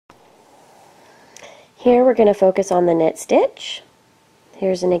Here we're going to focus on the knit stitch.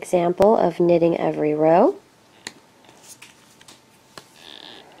 Here's an example of knitting every row.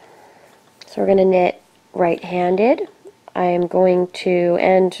 So we're going to knit right-handed. I am going to,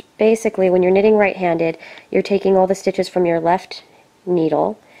 and basically when you're knitting right-handed, you're taking all the stitches from your left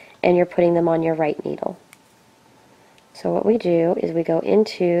needle and you're putting them on your right needle. So what we do is we go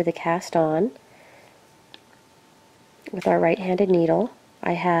into the cast on with our right-handed needle.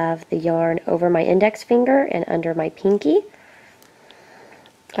 I have the yarn over my index finger and under my pinky.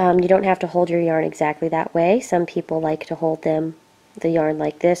 You don't have to hold your yarn exactly that way. Some people like to hold the yarn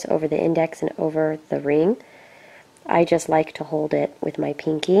like this over the index and over the ring. I just like to hold it with my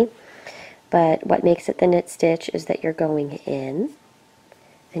pinky. But what makes it the knit stitch is that you're going in,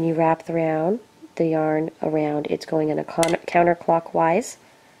 then you wrap the yarn around. It's going in a counterclockwise.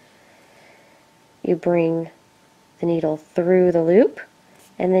 You bring the needle through the loop,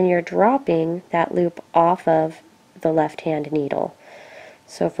 and then you're dropping that loop off of the left-hand needle.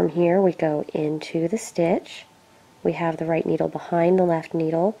 So from here we go into the stitch. We have the right needle behind the left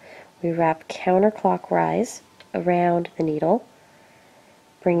needle. We wrap counterclockwise around the needle,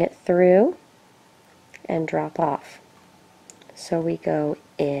 bring it through, and drop off. So we go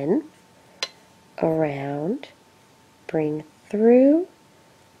in, around, bring through,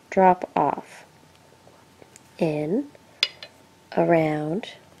 drop off. In, around,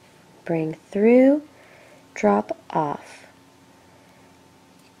 bring through, drop off.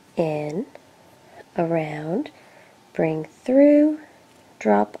 In, around, bring through,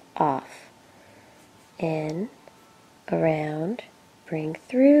 drop off. In, around, bring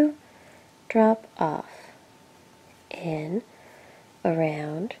through, drop off. In,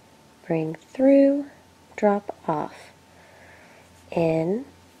 around, bring through, drop off. In,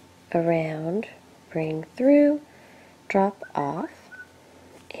 around, bring through, drop off.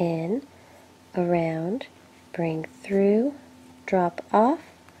 In, around, bring through, drop off.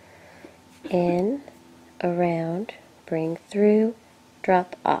 In, around, bring through,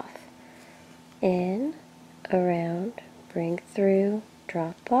 drop off. In, around, bring through,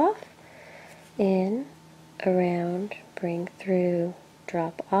 drop off. In, around, bring through,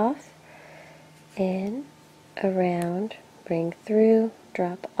 drop off. In, around, bring through,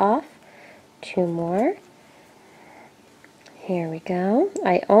 drop off. Two more. Here we go.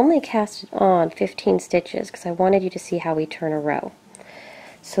 I only casted on 15 stitches because I wanted you to see how we turn a row.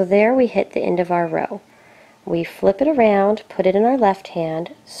 So there we hit the end of our row. We flip it around, put it in our left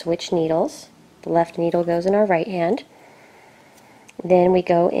hand, switch needles. The left needle goes in our right hand. Then we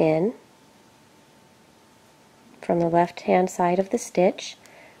go in from the left hand side of the stitch.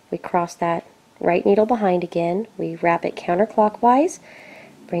 We cross that right needle behind again. We wrap it counterclockwise,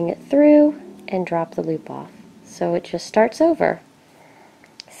 bring it through, and drop the loop off. So it just starts over.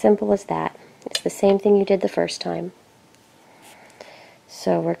 Simple as that. It's the same thing you did the first time.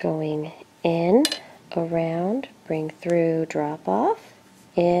 So we're going in, around, bring through, drop off.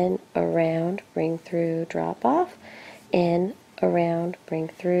 In, around, bring through, drop off. In, around, bring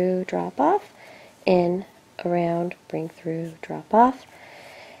through, drop off. In, around, bring through, drop off.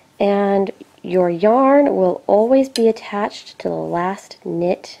 And your yarn will always be attached to the last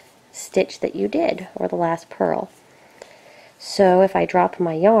knit stitch that you did, or the last purl. So if I drop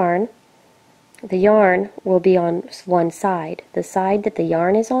my yarn, the yarn will be on one side. The side that the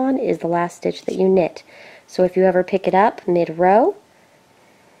yarn is on is the last stitch that you knit. So if you ever pick it up mid-row,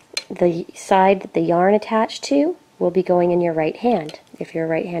 the side that the yarn attached to will be going in your right hand, if you're a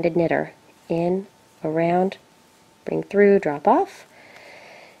right-handed knitter. In, around, bring through, drop off.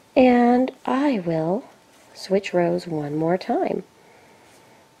 And I will switch rows one more time.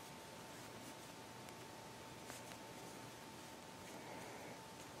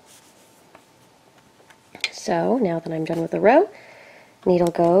 So now that I'm done with the row, needle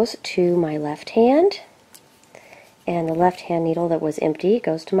goes to my left hand, and the left hand needle that was empty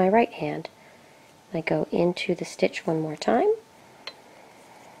goes to my right hand. I go into the stitch one more time,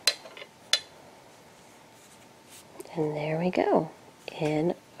 and there we go.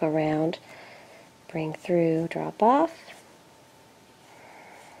 In, around, bring through, drop off.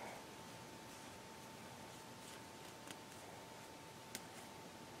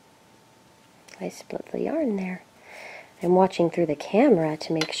 I split the yarn there. I'm watching through the camera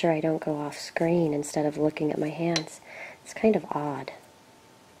to make sure I don't go off screen instead of looking at my hands. It's kind of odd.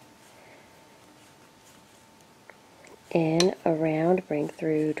 In, around, bring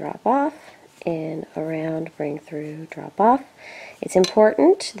through, drop off. In, around, bring through, drop off. It's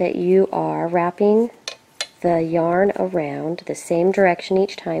important that you are wrapping the yarn around the same direction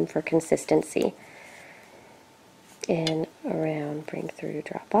each time for consistency. In, around, bring through,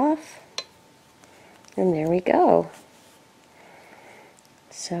 drop off. And there we go.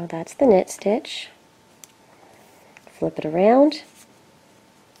 So that's the knit stitch. Flip it around.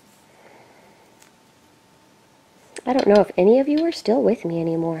 I don't know if any of you are still with me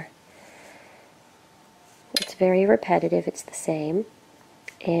anymore. It's very repetitive, it's the same.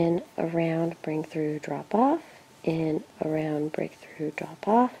 In, around, bring through, drop off. In, around, break through, drop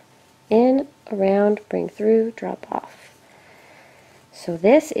off. In, around, bring through, drop off. So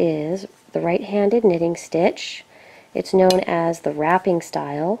this is the right-handed knitting stitch. It's known as the wrapping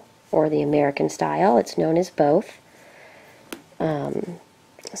style or the American style. It's known as both.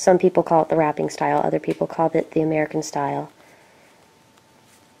 Some people call it the wrapping style, other people call it the American style.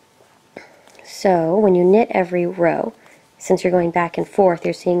 So when you knit every row, since you're going back and forth,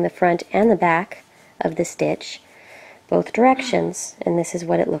 you're seeing the front and the back of the stitch, both directions, and this is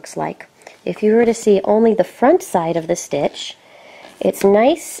what it looks like. If you were to see only the front side of the stitch, it's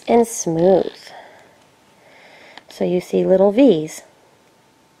nice and smooth. So you see little V's.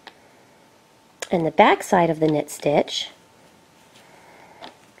 And the back side of the knit stitch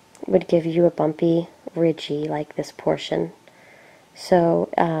would give you a bumpy, ridgy, like this portion. So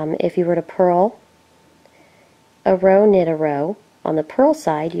if you were to purl a row, knit a row, on the purl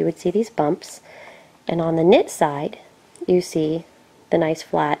side you would see these bumps, and on the knit side you see the nice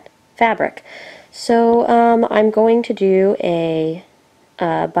flat fabric. So I'm going to do a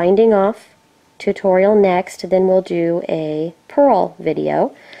binding off tutorial next, then we'll do a purl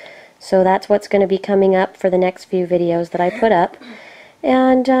video. So that's what's going to be coming up for the next few videos that I put up.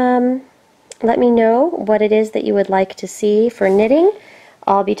 And let me know what it is that you would like to see for knitting.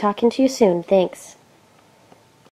 I'll be talking to you soon. Thanks.